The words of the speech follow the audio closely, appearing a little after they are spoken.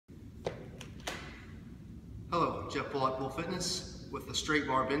Jeff Bull at BullFitness with the straight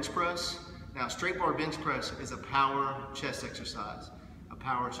bar bench press. Now, straight bar bench press is a power chest exercise. A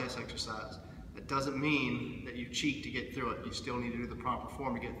power chest exercise. That doesn't mean that you cheat to get through it. You still need to do the proper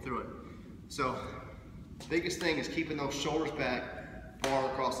form to get through it. So, the biggest thing is keeping those shoulders back, bar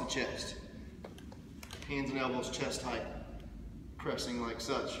across the chest. Hands and elbows chest height, pressing like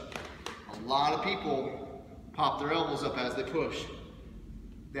such. A lot of people pop their elbows up as they push.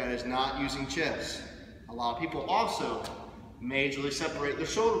 That is not using chest. A lot of people also majorly separate their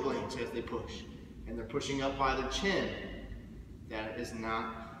shoulder blades as they push, and they're pushing up by their chin. That is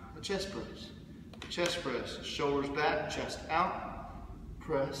not a chest press. Chest press, shoulders back, chest out,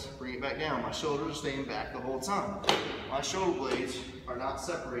 press, bring it back down. My shoulders are staying back the whole time. My shoulder blades are not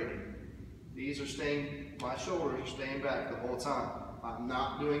separating. These are staying, my shoulders are staying back the whole time. I'm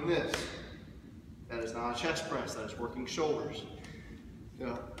not doing this. That is not a chest press, that is working shoulders.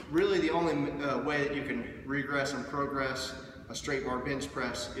 Really the only way that you can regress and progress a straight bar bench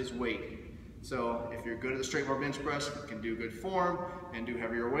press is weight. So if you're good at the straight bar bench press, you can do good form and do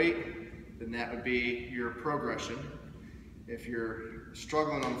heavier weight, then that would be your progression. If you're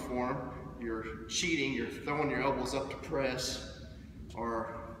struggling on form, you're cheating, you're throwing your elbows up to press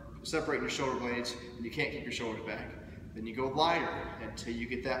or separating your shoulder blades and you can't keep your shoulders back, then you go lighter until you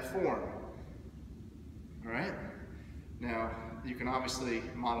get that form. All right? Now, you can obviously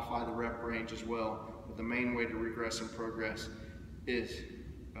modify the rep range as well, but the main way to regress and progress is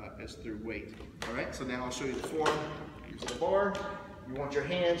through weight. All right, so now I'll show you the form. Use the bar. You want your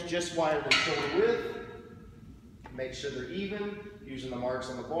hands just wider than shoulder width. Make sure they're even, using the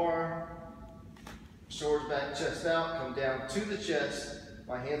marks on the bar. Shoulders back, chest out, come down to the chest.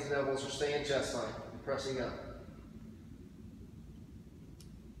 My hands and elbows are staying chest height, pressing up.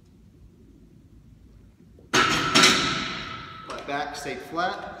 Back stay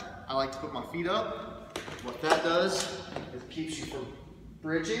flat. I like to put my feet up. What that does is it keeps you from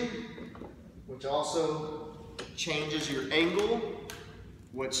bridging, which also changes your angle,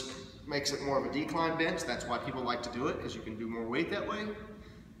 which makes it more of a decline bench. That's why people like to do it, because you can do more weight that way.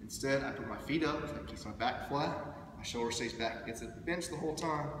 Instead, I put my feet up. That keeps my back flat. My shoulder stays back against the bench the whole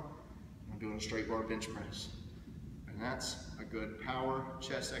time. I'm doing a straight bar bench press. And that's a good power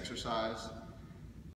chest exercise